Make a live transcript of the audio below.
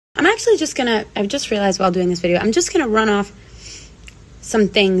I'm actually just gonna, I've just realized while doing this video, I'm just gonna run off some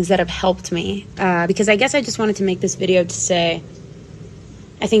things that have helped me, because I guess I just wanted to make this video to say,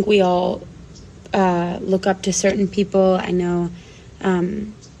 I think we all look up to certain people. I know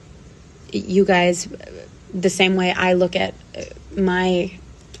you guys, the same way I look at my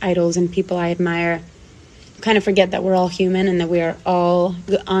idols and people I admire, kind of forget that we're all human and that we are all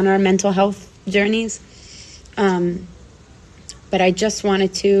on our mental health journeys. But I just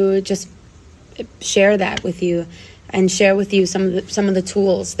wanted to just share that with you and share with you some of the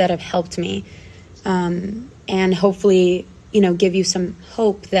tools that have helped me, and hopefully, give you some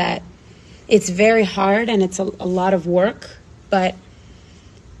hope that it's very hard and it's a lot of work, but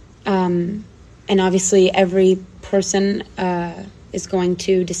and obviously every person is going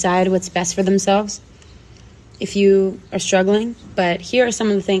to decide what's best for themselves if you are struggling. But here are some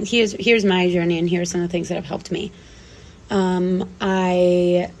of the things, here's my journey, and here are some of the things that have helped me.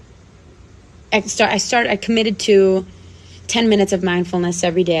 I committed to 10 minutes of mindfulness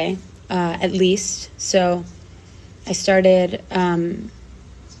every day, at least. So I started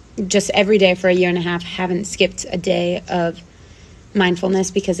just every day for a year and a half. Haven't skipped a day of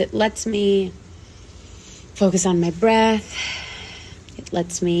mindfulness because it lets me focus on my breath. It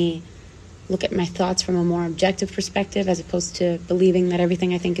lets me look at my thoughts from a more objective perspective, as opposed to believing that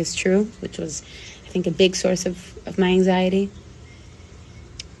everything I think is true, which was, I think, a big source of my anxiety.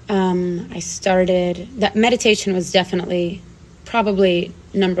 I started, that meditation was definitely probably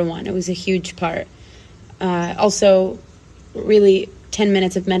number one. It was a huge part. Also, really, 10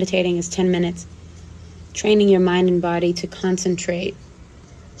 minutes of meditating is 10 minutes training your mind and body to concentrate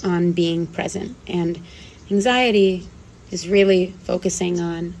on being present. And anxiety is really focusing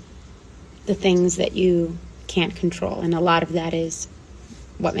on the things that you can't control. And a lot of that is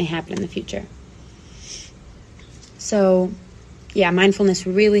what may happen in the future. So, yeah, mindfulness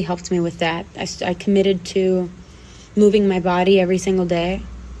really helped me with that. I committed to moving my body every single day,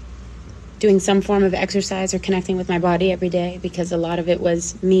 doing some form of exercise or connecting with my body every day, because a lot of it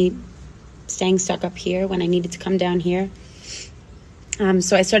was me staying stuck up here when I needed to come down here.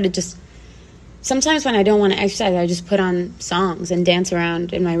 So I started just, sometimes when I don't want to exercise, I just put on songs and dance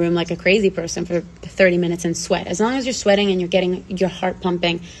around in my room like a crazy person for 30 minutes and sweat. As long as you're sweating and you're getting your heart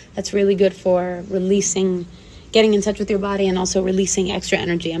pumping, that's really good for releasing, getting in touch with your body, and also releasing extra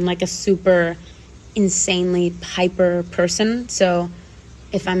energy. I'm like a super insanely hyper person, so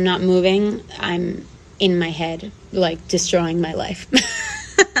if I'm not moving, I'm in my head, like destroying my life.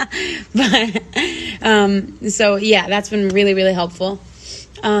 But so yeah, that's been really, really helpful.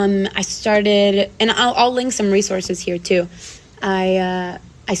 I started, and I'll link some resources here too. I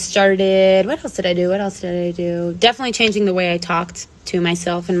started, what else did I do? Definitely changing the way I talked to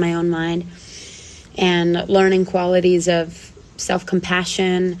myself in my own mind, and learning qualities of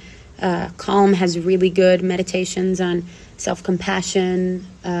self-compassion. Calm has really good meditations on self-compassion.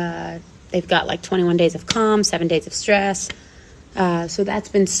 They've got like 21 days of calm, 7 days of stress. So that's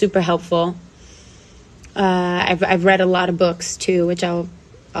been super helpful. I've read a lot of books too, which I'll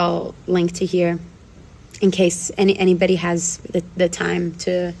link to here in case anybody has the time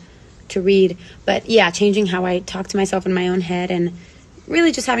to read. But yeah, changing how I talk to myself in my own head, and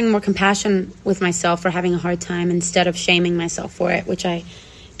really just having more compassion with myself for having a hard time instead of shaming myself for it, which I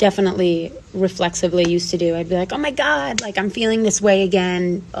definitely reflexively used to do. I'd be like, oh my God, like I'm feeling this way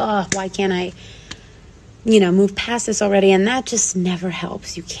again. Oh, why can't I, move past this already? And that just never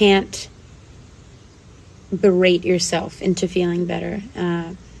helps. You can't berate yourself into feeling better.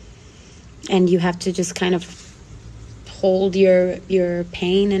 And you have to just kind of hold your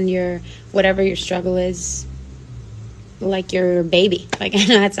pain and your whatever your struggle is like your baby. Like, I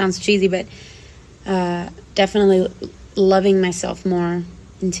know that sounds cheesy, but definitely loving myself more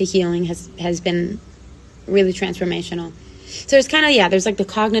into healing has been really transformational. So there's kind of, there's like the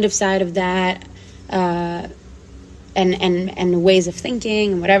cognitive side of that, and ways of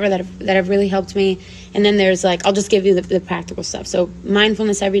thinking and whatever that have really helped me. And then there's like, I'll just give you the practical stuff. So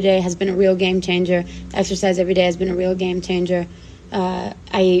mindfulness every day has been a real game changer. Exercise every day has been a real game changer.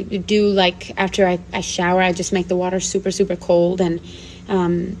 I do, like, after I shower, I just make the water super, super cold. And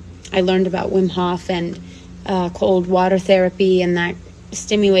I learned about Wim Hof and cold water therapy, and that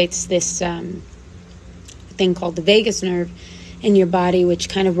stimulates this thing called the vagus nerve in your body, which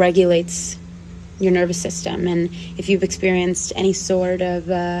kind of regulates your nervous system. And if you've experienced any sort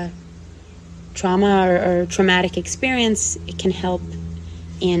of trauma or traumatic experience, it can help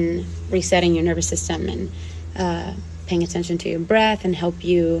in resetting your nervous system and paying attention to your breath and help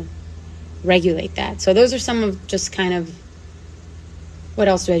you regulate that. So those are some of just kind of, what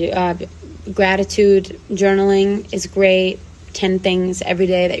else do I do? Gratitude journaling is great. 10 things every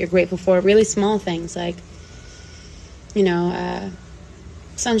day that you're grateful for. Really small things like,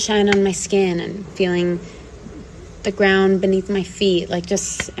 sunshine on my skin and feeling the ground beneath my feet. Like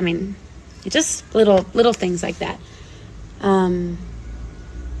just little things like that. And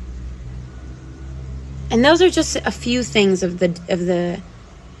those are just a few things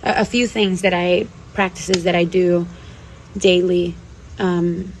a few things practices that I do daily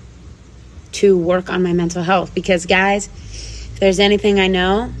to work on my mental health. Because guys, if there's anything I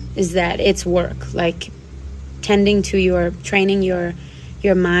know, is that it's work. Like training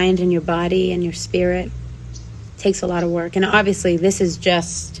your mind and your body and your spirit takes a lot of work. And obviously this is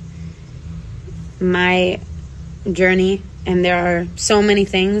just my journey, and there are so many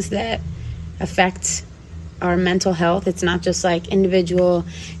things that affect our mental health. It's not just like individual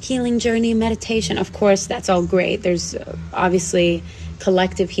healing journey, meditation. Of course, that's all great. There's obviously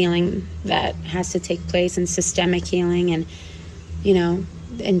collective healing that has to take place, and systemic healing, and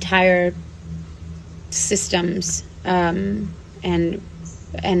entire systems and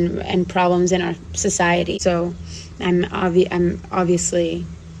problems in our society. So I'm obviously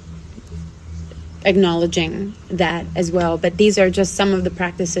acknowledging that as well. But these are just some of the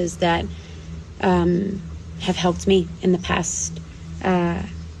practices that have helped me in the past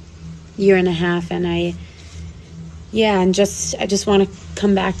year and a half. And I just want to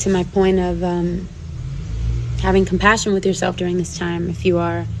come back to my point of having compassion with yourself during this time if you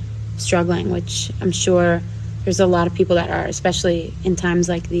are struggling, which I'm sure there's a lot of people that are, especially in times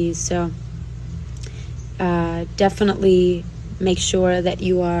like these. So definitely make sure that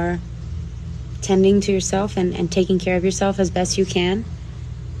you are tending to yourself and taking care of yourself as best you can,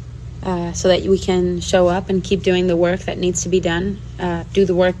 so that we can show up and keep doing the work that needs to be done, do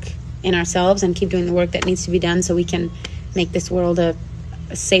the work in ourselves and keep doing the work that needs to be done so we can make this world a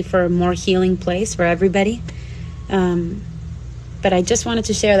safer, more healing place for everybody. But I just wanted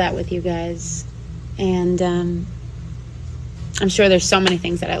to share that with you guys. And I'm sure there's so many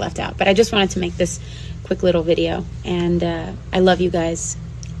things that I left out, but I just wanted to make this quick little video. And I love you guys.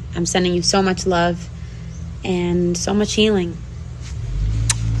 I'm sending you so much love and so much healing.